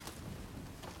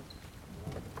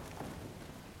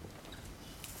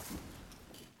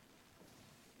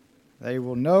They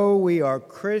will know we are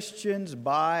Christians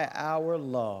by our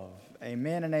love.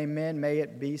 Amen and amen. May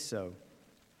it be so.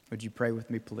 Would you pray with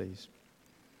me, please?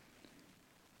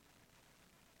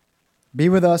 Be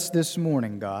with us this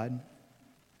morning, God.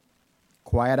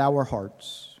 Quiet our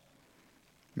hearts.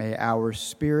 May our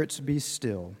spirits be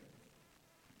still,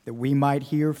 that we might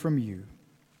hear from you.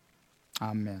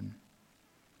 Amen.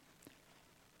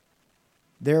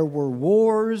 There were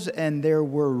wars and there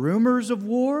were rumors of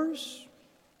wars.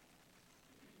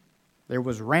 There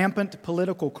was rampant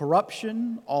political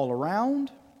corruption all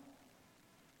around.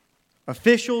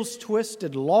 Officials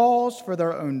twisted laws for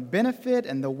their own benefit,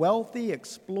 and the wealthy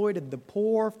exploited the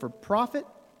poor for profit.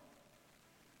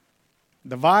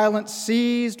 The violent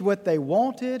seized what they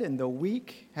wanted, and the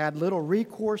weak had little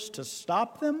recourse to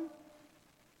stop them.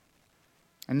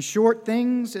 In short,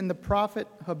 things in the prophet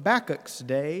Habakkuk's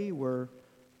day were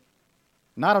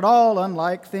not at all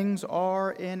unlike things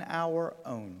are in our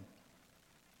own.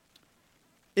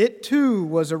 It too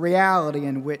was a reality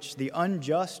in which the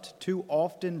unjust too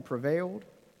often prevailed,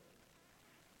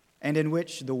 and in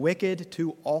which the wicked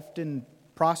too often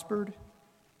prospered,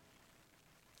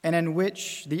 and in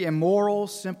which the immoral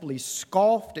simply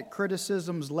scoffed at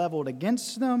criticisms leveled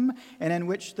against them, and in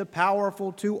which the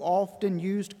powerful too often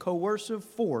used coercive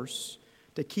force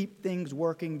to keep things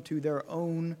working to their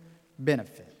own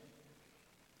benefit.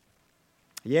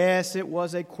 Yes, it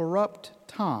was a corrupt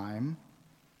time,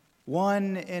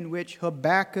 one in which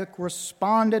Habakkuk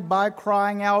responded by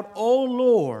crying out, "O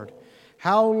Lord,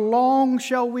 how long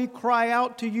shall we cry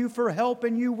out to you for help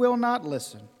and you will not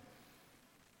listen?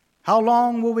 How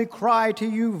long will we cry to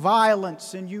you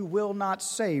violence and you will not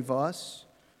save us?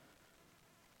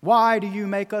 Why do you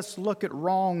make us look at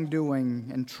wrongdoing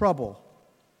and trouble?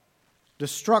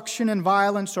 Destruction and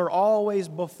violence are always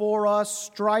before us.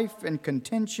 Strife and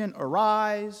contention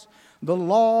arise. The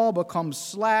law becomes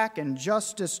slack and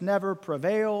justice never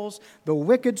prevails. The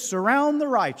wicked surround the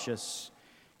righteous,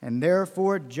 and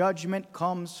therefore judgment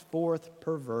comes forth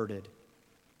perverted."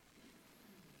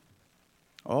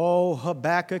 Oh,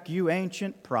 Habakkuk, you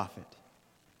ancient prophet,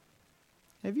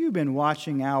 have you been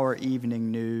watching our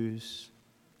evening news?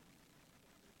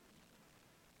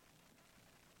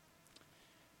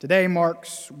 Today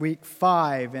marks week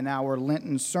 5 in our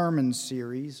Lenten sermon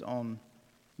series on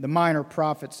the minor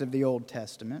prophets of the Old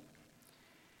Testament.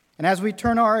 And as we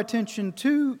turn our attention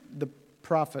to the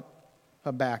prophet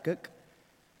Habakkuk,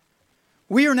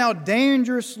 we are now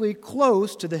dangerously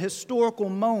close to the historical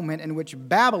moment in which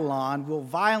Babylon will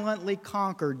violently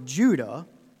conquer Judah,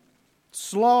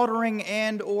 slaughtering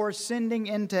and or sending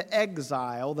into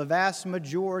exile the vast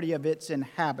majority of its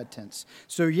inhabitants.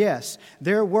 So yes,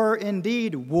 there were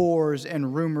indeed wars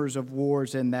and rumors of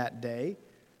wars in that day,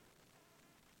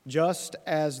 just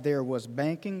as there was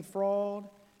banking fraud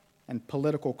and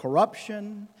political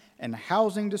corruption and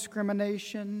housing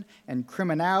discrimination and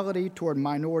criminality toward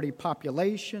minority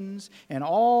populations and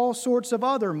all sorts of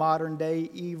other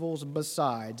modern-day evils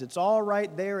besides. It's all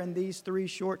right there in these 3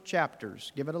 short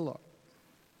chapters. Give it a look.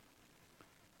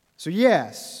 So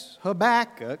yes,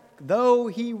 Habakkuk, though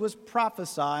he was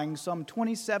prophesying some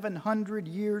 2,700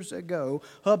 years ago,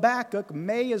 Habakkuk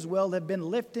may as well have been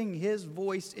lifting his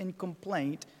voice in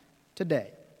complaint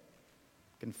today.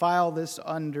 You can file this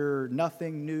under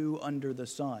nothing new under the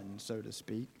sun, so to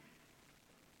speak.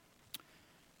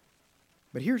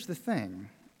 But here's the thing.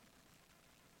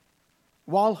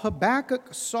 While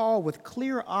Habakkuk saw with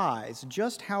clear eyes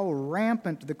just how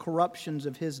rampant the corruptions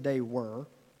of his day were,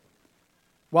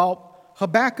 while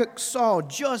Habakkuk saw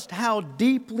just how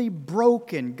deeply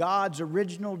broken God's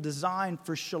original design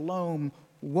for shalom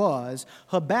was,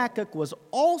 Habakkuk was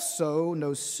also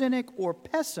no cynic or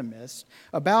pessimist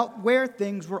about where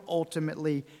things were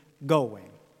ultimately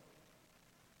going.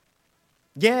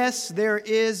 Yes, there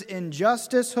is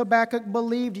injustice, Habakkuk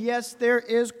believed. Yes, there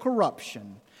is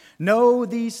corruption. No,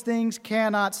 these things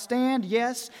cannot stand.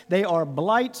 Yes, they are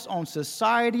blights on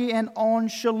society and on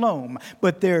shalom.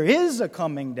 But there is a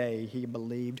coming day, he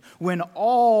believed, when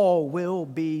all will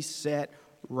be set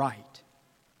right.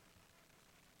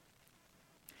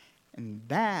 And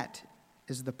that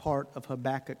is the part of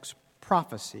Habakkuk's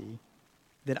prophecy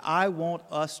that I want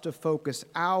us to focus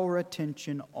our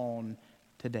attention on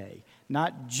today.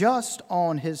 Not just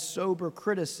on his sober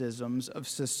criticisms of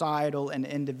societal and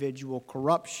individual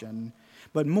corruption,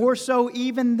 but more so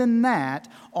even than that,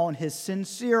 on his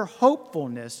sincere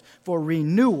hopefulness for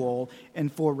renewal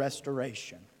and for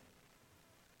restoration.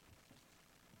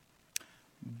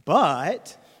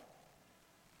 But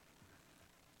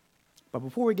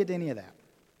before we get to any of that,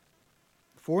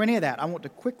 I want to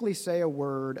quickly say a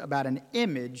word about an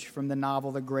image from the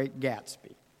novel The Great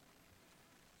Gatsby.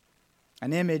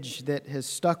 an image that has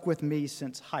stuck with me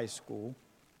since high school.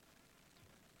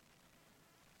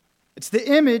 It's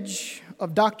the image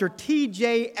of Dr.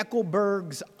 T.J.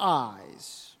 Eckelberg's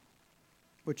eyes,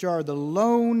 which are the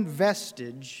lone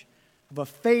vestige of a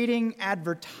fading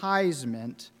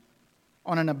advertisement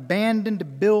on an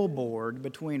abandoned billboard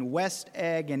between West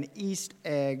Egg and East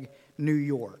Egg, New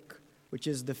York, which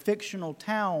is the fictional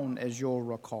town, as you'll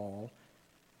recall,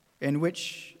 in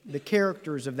which the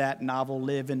characters of that novel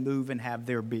live and move and have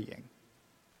their being.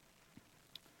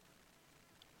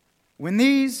 When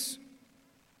these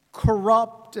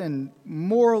corrupt and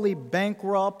morally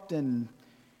bankrupt and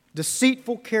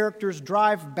deceitful characters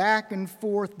drive back and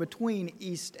forth between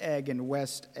East Egg and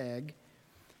West Egg,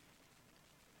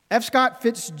 F. Scott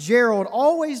Fitzgerald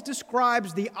always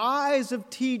describes the eyes of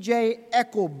T.J.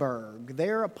 Eckelberg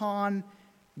there upon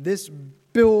this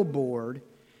billboard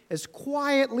as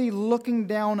quietly looking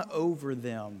down over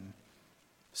them,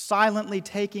 silently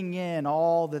taking in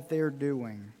all that they're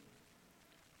doing.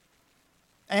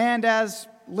 And as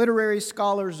literary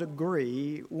scholars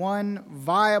agree, one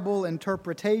viable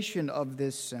interpretation of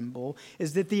this symbol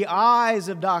is that the eyes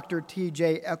of Dr.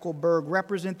 T.J. Eckelberg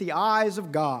represent the eyes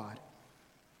of God,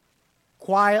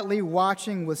 quietly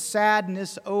watching with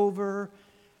sadness over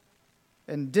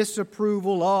and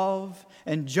disapproval of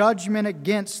and judgment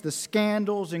against the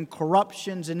scandals and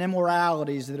corruptions and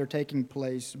immoralities that are taking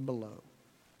place below.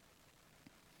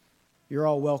 You're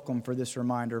all welcome for this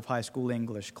reminder of high school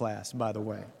English class, by the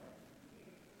way.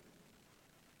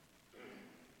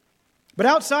 But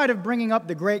outside of bringing up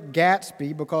The Great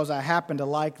Gatsby because I happen to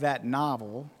like that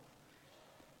novel,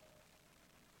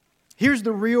 here's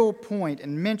the real point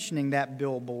in mentioning that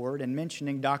billboard and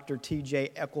mentioning Dr. T.J.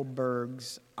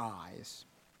 Eckelberg's eyes.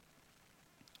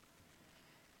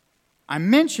 I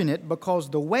mention it because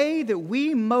the way that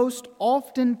we most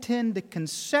often tend to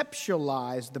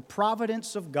conceptualize the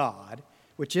providence of God,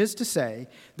 which is to say,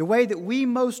 the way that we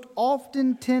most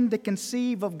often tend to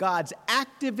conceive of God's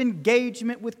active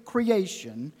engagement with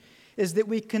creation, is that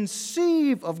we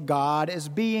conceive of God as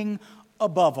being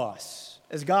above us,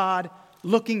 as God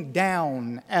looking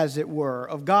down, as it were,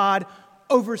 of God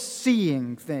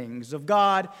overseeing things, of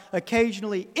God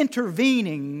occasionally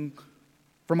intervening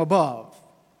from above.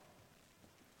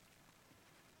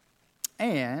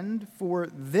 And for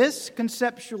this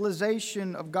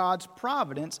conceptualization of God's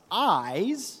providence,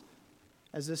 eyes,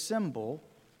 as a symbol,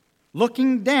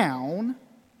 looking down,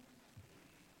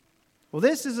 well,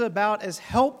 this is about as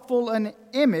helpful an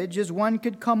image as one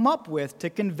could come up with to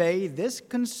convey this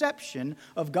conception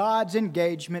of God's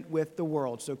engagement with the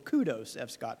world. So kudos, F.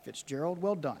 Scott Fitzgerald.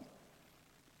 Well done.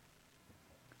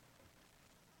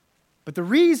 But the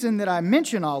reason that I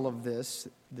mention all of this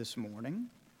morning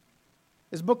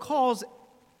is because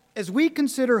as we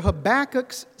consider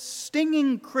Habakkuk's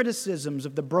stinging criticisms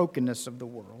of the brokenness of the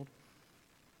world,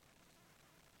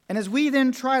 and as we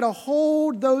then try to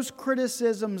hold those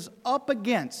criticisms up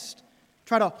against,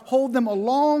 try to hold them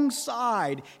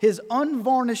alongside his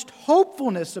unvarnished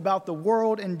hopefulness about the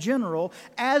world in general,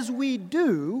 as we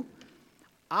do,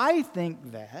 I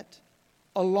think that,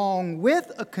 along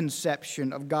with a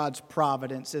conception of God's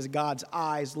providence as God's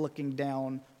eyes looking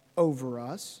down over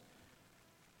us,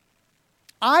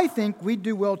 I think we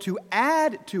do well to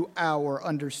add to our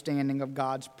understanding of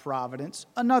God's providence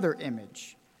another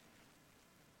image,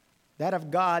 that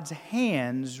of God's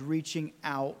hands reaching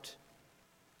out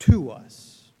to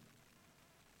us.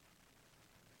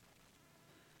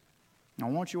 I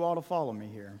want you all to follow me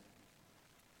here.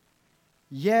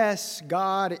 Yes,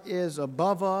 God is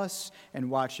above us and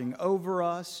watching over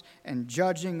us and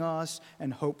judging us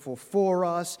and hopeful for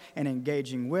us and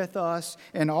engaging with us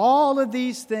and all of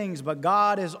these things, but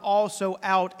God is also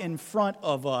out in front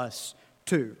of us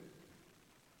too.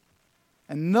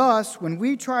 And thus, when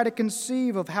we try to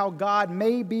conceive of how God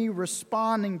may be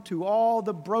responding to all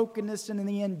the brokenness and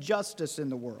the injustice in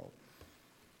the world,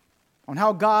 on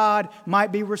how God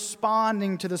might be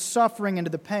responding to the suffering and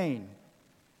to the pain,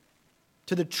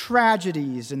 to the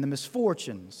tragedies and the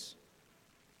misfortunes,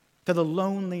 to the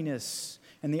loneliness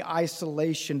and the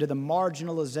isolation, to the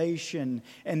marginalization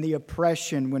and the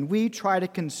oppression, when we try to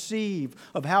conceive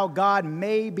of how God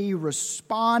may be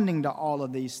responding to all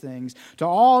of these things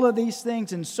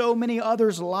and so many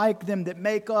others like them that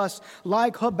make us,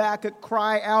 like Habakkuk,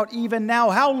 cry out even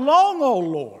now, "How long, O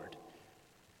Lord?"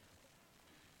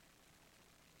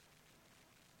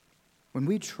 When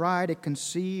we try to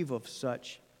conceive of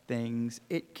such things,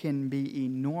 it can be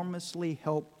enormously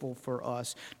helpful for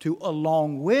us to,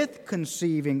 along with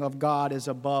conceiving of God as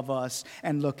above us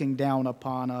and looking down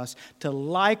upon us, to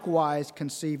likewise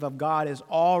conceive of God as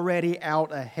already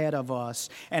out ahead of us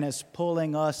and as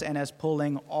pulling us and as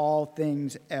pulling all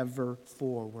things ever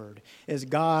forward. Is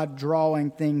God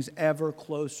drawing things ever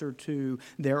closer to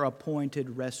their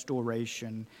appointed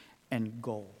restoration and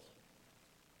goal?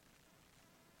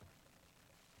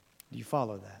 Do you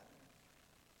follow that?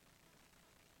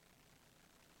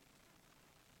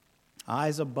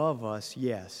 Eyes above us,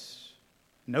 yes,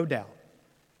 no doubt.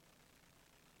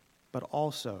 But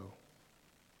also,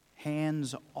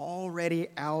 hands already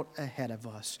out ahead of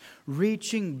us,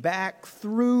 reaching back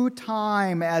through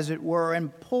time, as it were,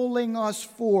 and pulling us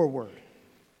forward.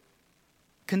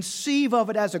 Conceive of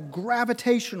it as a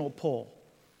gravitational pull.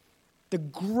 The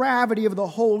gravity of the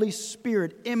Holy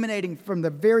Spirit emanating from the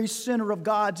very center of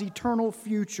God's eternal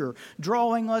future,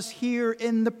 drawing us here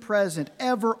in the present,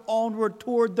 ever onward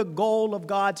toward the goal of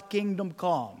God's kingdom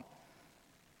come.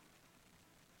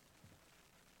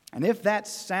 And if that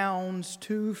sounds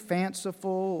too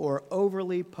fanciful or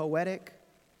overly poetic,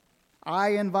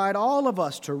 I invite all of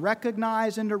us to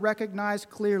recognize and to recognize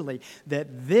clearly that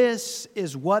this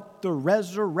is what the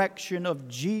resurrection of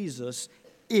Jesus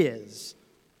is.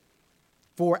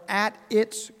 For at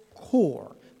its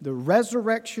core, the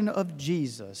resurrection of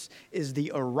Jesus is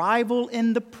the arrival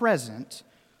in the present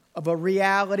of a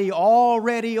reality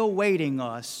already awaiting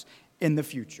us in the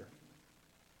future.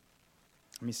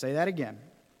 Let me say that again.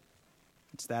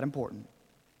 It's that important.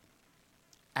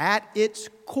 At its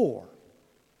core,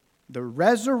 the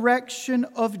resurrection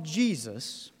of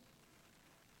Jesus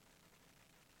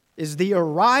is the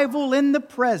arrival in the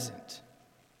present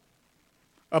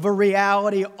of a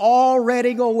reality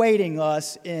already awaiting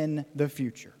us in the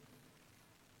future.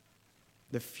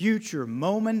 The future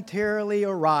momentarily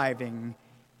arriving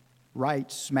right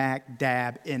smack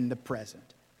dab in the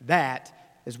present. That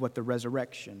is what the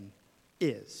resurrection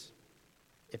is,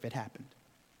 if it happened,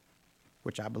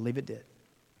 which I believe it did.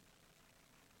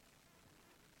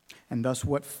 And thus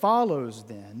what follows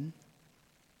then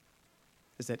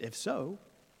is that if so,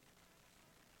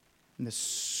 in the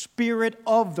spirit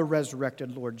of the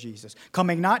resurrected Lord Jesus,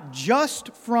 coming not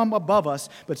just from above us,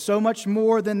 but so much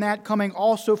more than that, coming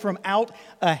also from out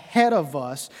ahead of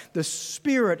us, the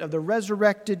spirit of the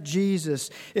resurrected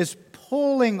Jesus is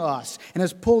pulling us and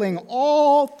is pulling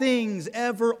all things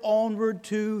ever onward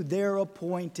to their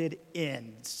appointed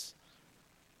ends,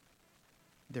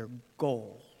 their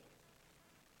goal.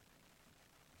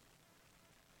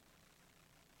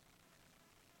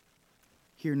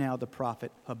 Hear now the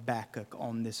prophet Habakkuk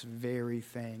on this very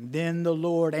thing. Then the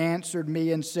Lord answered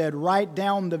me and said, write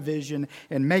down the vision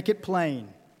and make it plain.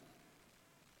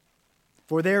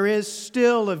 For there is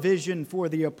still a vision for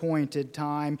the appointed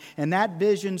time, and that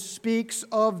vision speaks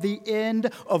of the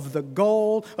end, of the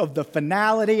goal, of the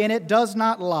finality, and it does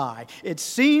not lie. It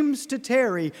seems to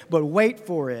tarry, but wait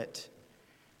for it,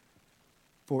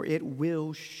 for it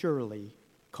will surely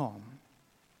come.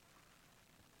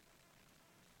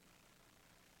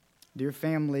 Dear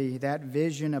family, that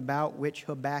vision about which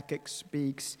Habakkuk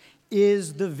speaks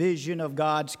is the vision of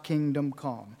God's kingdom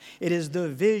come. It is the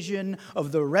vision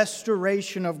of the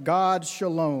restoration of God's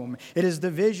shalom. It is the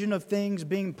vision of things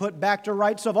being put back to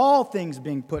rights, of all things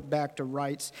being put back to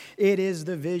rights. It is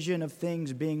the vision of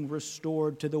things being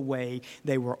restored to the way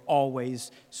they were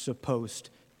always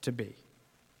supposed to be.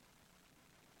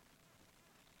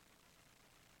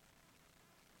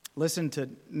 Listen to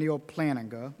Neil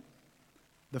Plantinga,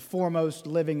 the foremost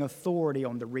living authority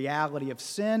on the reality of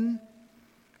sin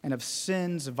and of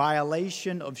sin's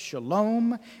violation of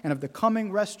shalom and of the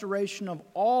coming restoration of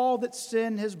all that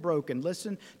sin has broken.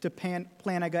 Listen to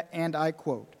Plantinga, and I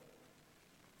quote,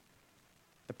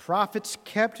 "The prophets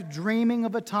kept dreaming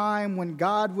of a time when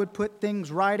God would put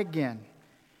things right again.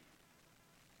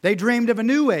 They dreamed of a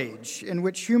new age in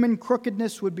which human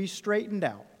crookedness would be straightened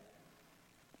out.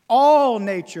 All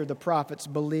nature, the prophets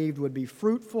believed, would be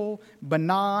fruitful,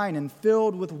 benign, and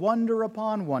filled with wonder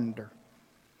upon wonder.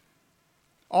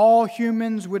 All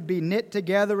humans would be knit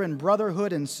together in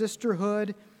brotherhood and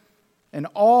sisterhood, and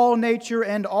all nature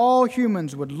and all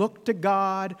humans would look to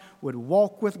God, would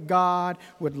walk with God,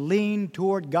 would lean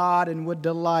toward God, and would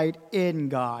delight in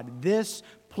God." This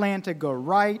Plantinga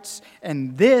writes,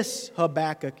 and this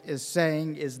Habakkuk is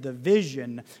saying is the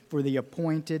vision for the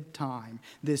appointed time.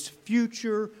 This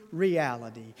future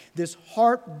reality, this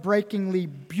heartbreakingly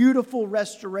beautiful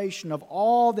restoration of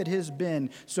all that has been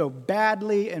so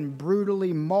badly and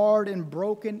brutally marred and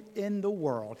broken in the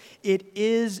world. It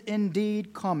is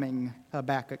indeed coming,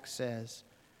 Habakkuk says.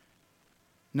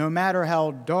 No matter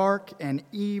how dark and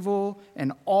evil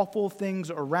and awful things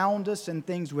around us and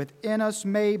things within us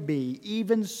may be,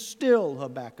 even still,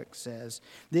 Habakkuk says,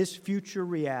 this future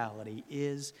reality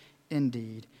is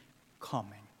indeed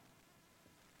coming.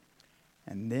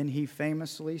 And then he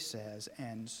famously says,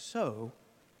 and so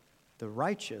the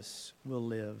righteous will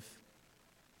live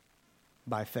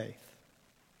by faith.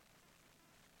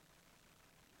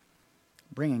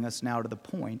 Bringing us now to the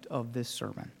point of this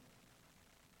sermon.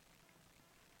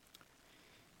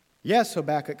 Yes,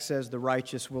 Habakkuk says the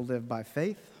righteous will live by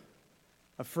faith,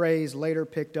 a phrase later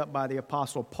picked up by the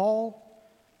Apostle Paul,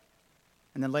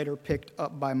 and then later picked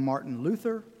up by Martin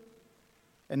Luther,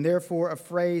 and therefore a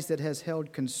phrase that has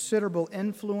held considerable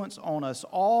influence on us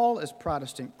all as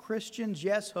Protestant Christians.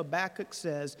 Yes, Habakkuk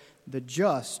says the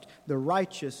just, the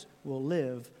righteous, will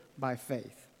live by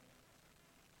faith.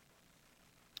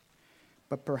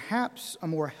 But perhaps a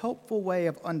more helpful way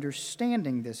of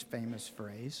understanding this famous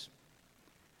phrase,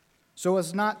 so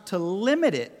as not to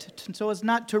limit it, so as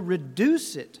not to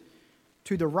reduce it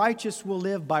to the righteous will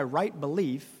live by right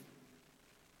belief,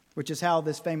 which is how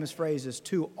this famous phrase is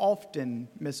too often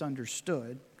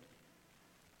misunderstood.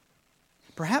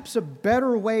 Perhaps a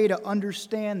better way to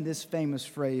understand this famous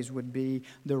phrase would be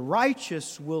the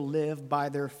righteous will live by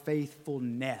their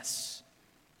faithfulness.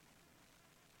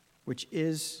 Which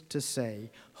is to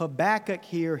say, Habakkuk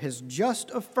here has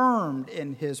just affirmed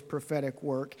in his prophetic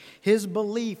work his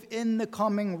belief in the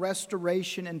coming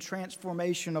restoration and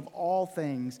transformation of all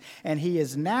things. And he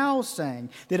is now saying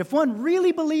that if one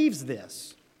really believes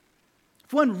this,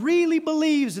 if one really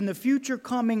believes in the future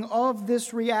coming of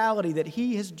this reality that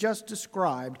he has just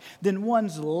described, then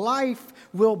one's life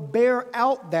will bear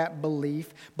out that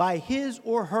belief by his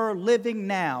or her living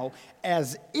now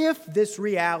as if this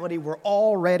reality were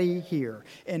already here.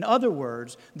 In other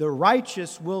words, the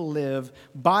righteous will live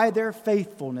by their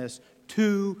faithfulness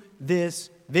to this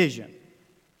vision.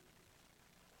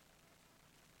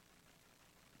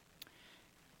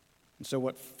 And so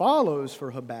what follows for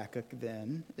Habakkuk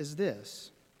then is this: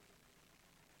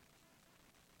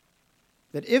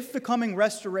 that if the coming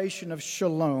restoration of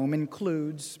shalom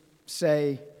includes,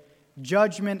 say,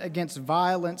 judgment against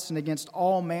violence and against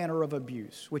all manner of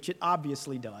abuse, which it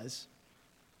obviously does,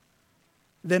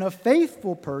 then a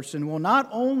faithful person will not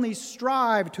only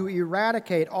strive to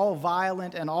eradicate all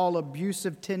violent and all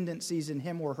abusive tendencies in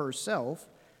him or herself,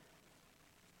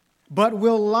 but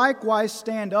will likewise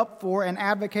stand up for and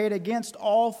advocate against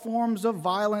all forms of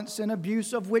violence and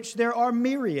abuse, of which there are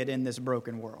myriad in this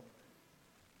broken world.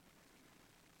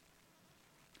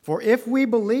 For if we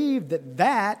believe that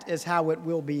that is how it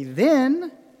will be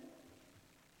then,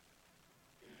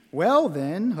 well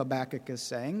then, Habakkuk is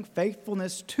saying,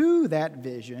 faithfulness to that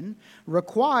vision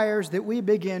requires that we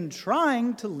begin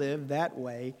trying to live that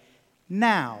way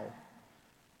now.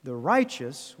 The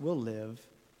righteous will live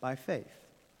by faith.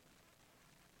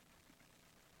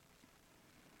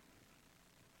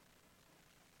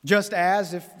 Just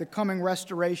as if the coming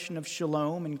restoration of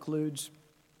shalom includes,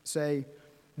 say,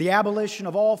 the abolition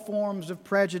of all forms of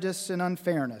prejudice and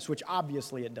unfairness, which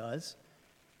obviously it does,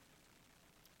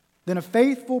 then a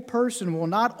faithful person will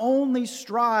not only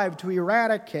strive to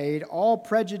eradicate all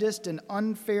prejudiced and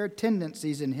unfair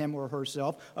tendencies in him or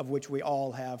herself, of which we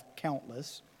all have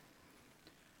countless,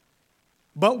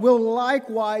 but will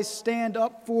likewise stand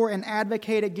up for and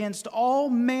advocate against all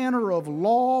manner of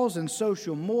laws and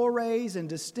social mores and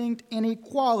distinct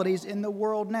inequalities in the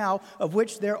world now, of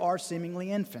which there are seemingly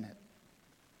infinite.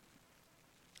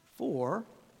 For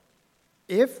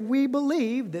if we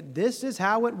believe that this is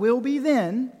how it will be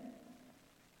then,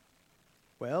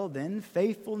 well, then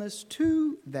faithfulness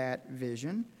to that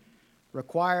vision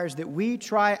requires that we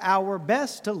try our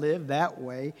best to live that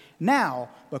way now,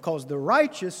 because the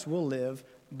righteous will live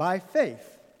by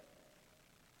faith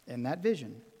in that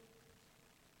vision.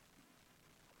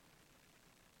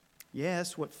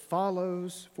 Yes, what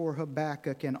follows for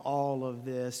Habakkuk in all of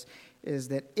this is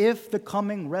that if the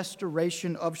coming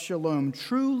restoration of shalom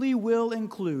truly will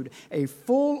include a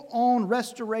full-on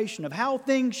restoration of how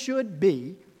things should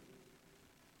be,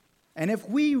 and if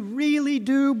we really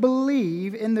do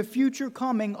believe in the future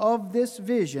coming of this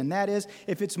vision, that is,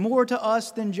 if it's more to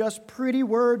us than just pretty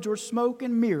words or smoke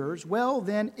and mirrors, well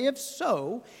then, if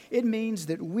so, it means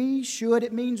that we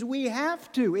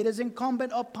have to. It is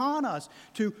incumbent upon us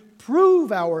to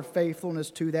prove our faithfulness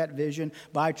to that vision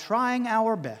by trying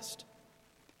our best,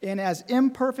 in as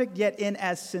imperfect yet in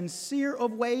as sincere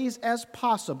of ways as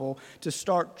possible, to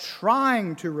start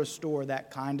trying to restore that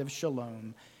kind of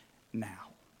shalom now.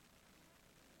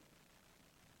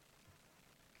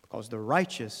 Because the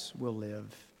righteous will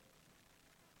live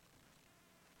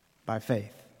by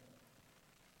faith.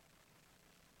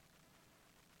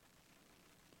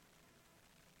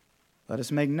 Let us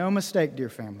make no mistake, dear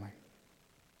family.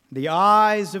 The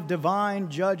eyes of divine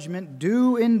judgment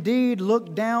do indeed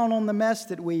look down on the mess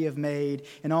that we have made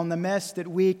and on the mess that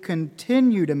we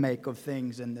continue to make of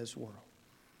things in this world.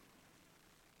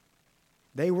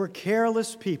 They were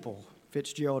careless people,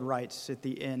 Fitzgerald writes at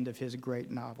the end of his great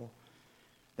novel.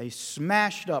 They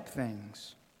smashed up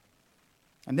things,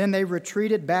 and then they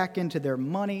retreated back into their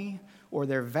money or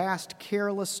their vast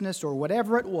carelessness or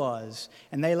whatever it was,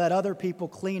 and they let other people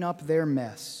clean up their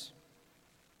mess.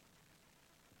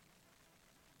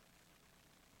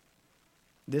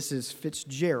 This is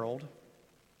Fitzgerald,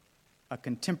 a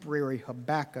contemporary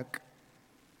Habakkuk,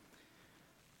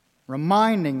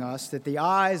 reminding us that the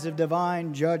eyes of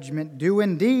divine judgment do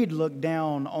indeed look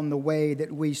down on the way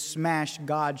that we smash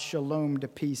God's shalom to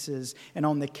pieces and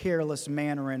on the careless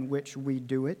manner in which we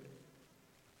do it.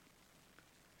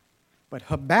 But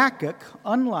Habakkuk,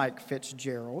 unlike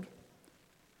Fitzgerald,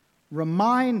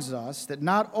 reminds us that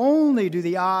not only do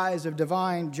the eyes of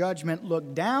divine judgment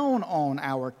look down on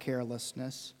our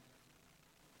carelessness,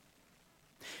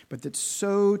 but that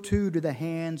so too do the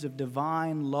hands of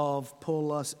divine love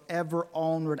pull us ever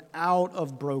onward out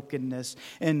of brokenness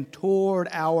and toward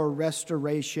our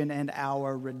restoration and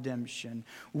our redemption.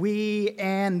 We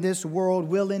and this world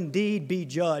will indeed be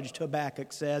judged,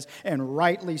 Habakkuk says, and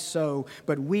rightly so,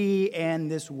 but we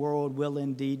and this world will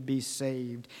indeed be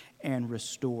saved and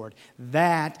restored.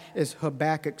 That is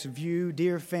Habakkuk's view,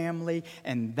 dear family,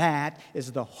 and that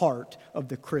is the heart of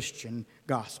the Christian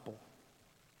gospel.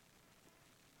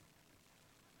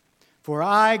 For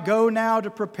I go now to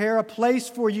prepare a place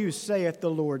for you, saith the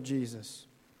Lord Jesus,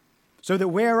 so that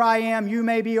where I am you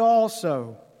may be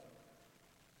also.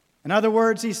 In other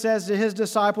words, he says to his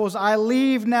disciples, I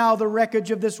leave now the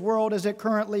wreckage of this world as it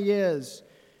currently is.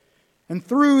 And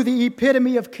through the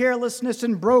epitome of carelessness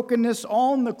and brokenness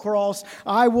on the cross,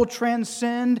 I will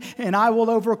transcend and I will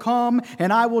overcome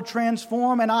and I will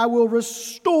transform and I will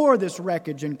restore this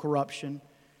wreckage and corruption.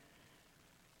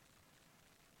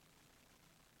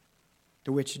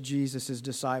 To which Jesus'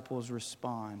 disciples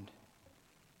respond,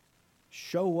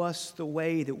 show us the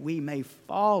way that we may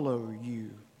follow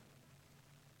you.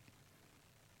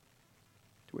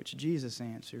 To which Jesus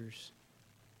answers,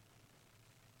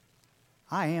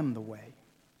 I am the way.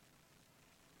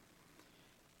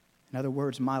 In other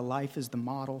words, my life is the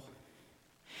model,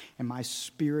 and my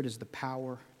spirit is the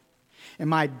power, and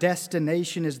my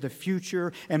destination is the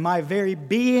future, and my very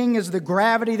being is the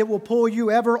gravity that will pull you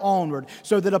ever onward,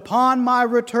 so that upon my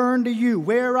return to you,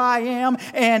 where I am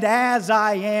and as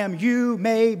I am, you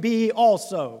may be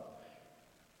also.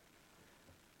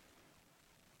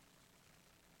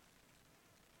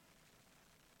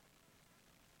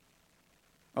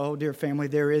 Oh, dear family,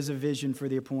 there is a vision for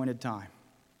the appointed time.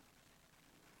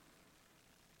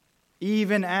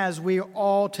 Even as we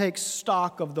all take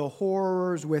stock of the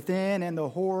horrors within and the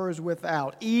horrors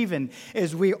without, even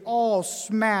as we all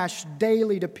smash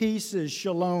daily to pieces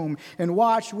shalom and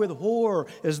watch with horror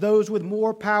as those with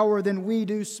more power than we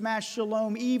do smash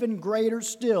shalom even greater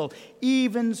still,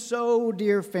 even so,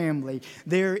 dear family,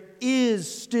 there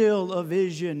is still a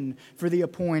vision for the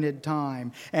appointed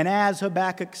time. And as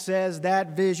Habakkuk says,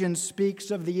 that vision speaks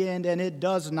of the end and it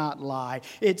does not lie.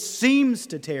 It seems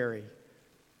to tarry,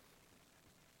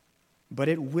 but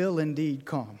it will indeed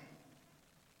come.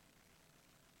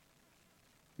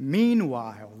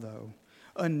 Meanwhile, though,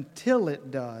 until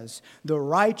it does, the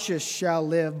righteous shall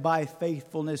live by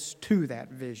faithfulness to that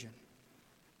vision.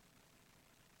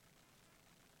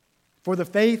 For the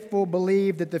faithful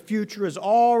believe that the future is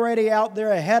already out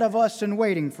there ahead of us and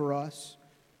waiting for us,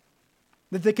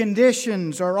 that the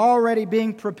conditions are already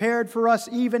being prepared for us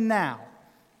even now,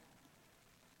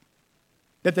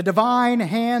 that the divine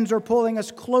hands are pulling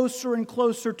us closer and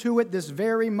closer to it this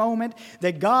very moment,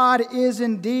 that God is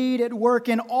indeed at work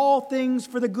in all things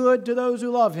for the good to those who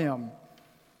love Him.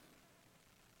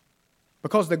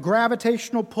 Because the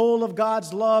gravitational pull of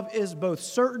God's love is both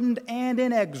certain and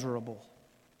inexorable.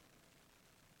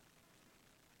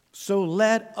 So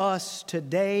let us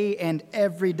today and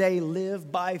every day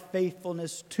live by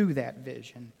faithfulness to that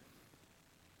vision.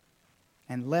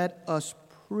 And let us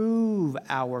prove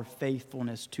our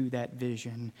faithfulness to that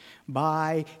vision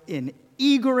by, in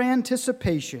eager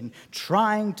anticipation,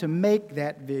 trying to make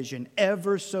that vision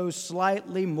ever so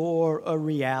slightly more a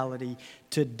reality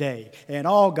today. And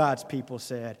all God's people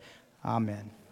said, Amen.